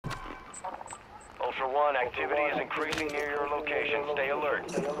Ultra One, activity is increasing near your location. Stay alert.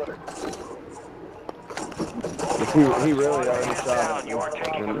 He really already shot You are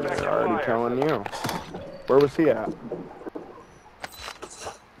taking him. effective They're already fire. telling you. Where was he at?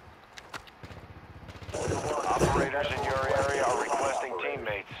 Operators in your area are requesting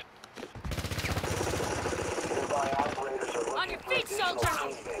teammates. On your feet,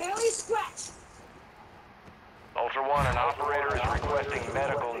 soldier! Barely scratch! Ultra One, an operator is requesting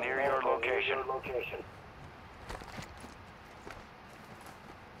medical near your location.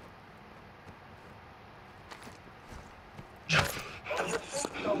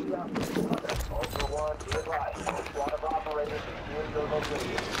 Ultra One, be advised. A squad of operators is near your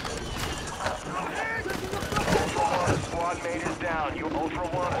location. Ultra One, a squad mate is down. Ultra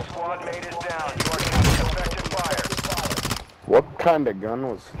One, a squad mate is down. You are taking effective fire. What kind of gun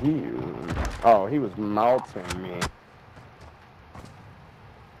was he using? Oh, he was melting me.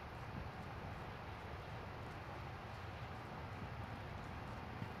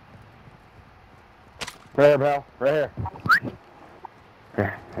 Right here, pal. Right here.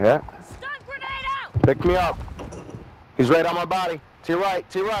 Here. Yeah. Stun grenade out! Pick me up. He's right on my body. To your right.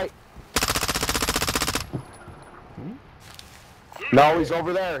 To your right. No, he's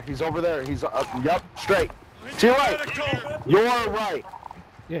over there. He's over there. He's up. Yep. Straight. To your right. Your right.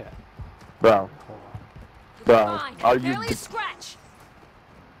 Yeah. Bro. Bro. Are you... Barely scratch!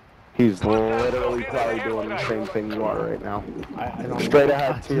 He's literally probably doing the same thing you are right now. I don't Straight know.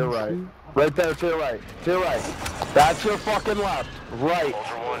 ahead, to your right. Right there, to your right. To your right. That's your fucking left. Right.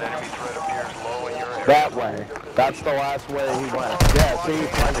 Ultra One, enemy threat appears low in your area. That way. That's the last way he went. Yeah, see, he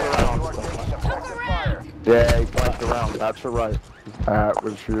flanked around. Yeah, he flanked around. That's your right. That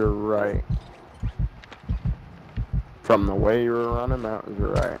was your right. From the way you were running, that was your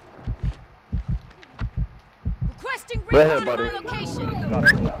right. Requesting Right here, recon buddy. on my location!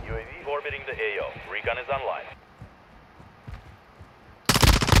 UAV orbiting the AO. Recon is online.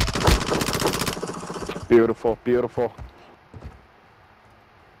 Beautiful, beautiful.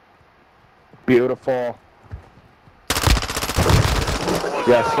 Beautiful.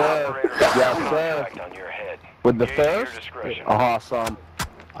 Yes, sir. Yes, sir. On your head. With the Use your thirst? discretion. Awesome.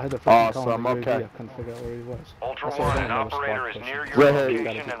 I had to freaking call Awesome, him the UAV. okay. I couldn't figure out where he was. Ultra I said, I One, don't an know the spot operator is person. near your Right location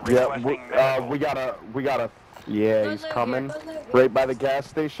here. and Yeah, requesting medical. we gotta, yeah, he's coming. Right by the gas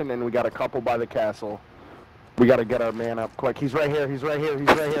station, and we got a couple by the castle. We gotta get our man up quick. He's right here, he's right here, he's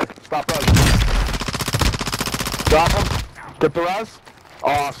right here. Stop us. Drop him. Get the res.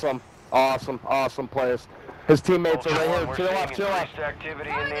 Awesome, awesome, awesome players. His teammates are right here. We're To your seeing left, to your left. increased activity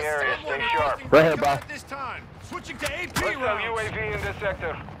in the area. Stay sharp. Right here, bro. This time. Switching to AP Hostile rounds. UAV in this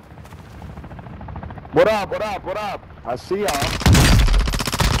sector. What up, what up, what up? I see y'all.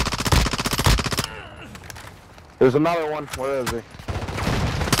 There's another one. Where is he?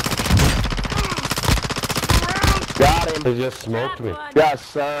 Got him. They just smoked me. Yes,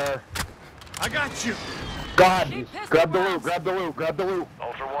 sir. I got you. Go ahead. Grab the loot, grab the loot, grab the loot.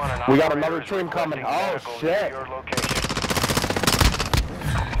 Ultra One, an We got operator another is team coming. requesting Oh, medical shit. near your location.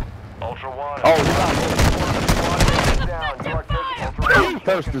 Ultra One. Oh, you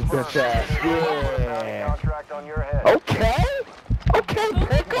Thirst his bitch ass. Yeah. Contract on your head. Okay. Okay,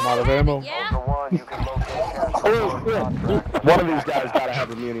 pick I'm up. out of ammo. Yeah? Ultra One, you can locate cash. Oh, shit. One of these guys gotta have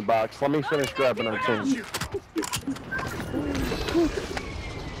a muni box. Let me finish grabbing our team.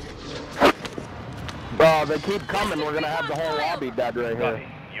 Bro, they keep coming. We're gonna have the whole lobby dead right here.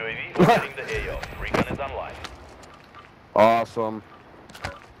 UAV orbiting the AO. Recon is online. Awesome.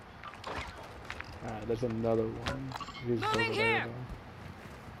 Alright, there's another one. He's Moving over there, here. though.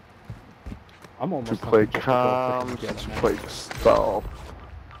 I'm almost To play tempted just to go comms, freaking get to him, play man. stealth.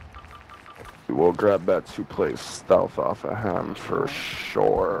 We'll grab that 2-play stealth off of him for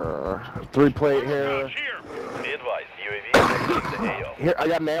sure. 3-plate here. Be advised, UAV exiting the AO. Here, I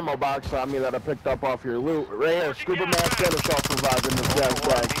got an ammo box on me that I picked up off your loot. Right here, scuba mask and a self-revive in this gas Ultra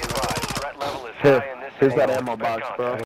One, bag. be advised. Threat level is Here, high in this here's that AO. ammo Expect box, bro. contact.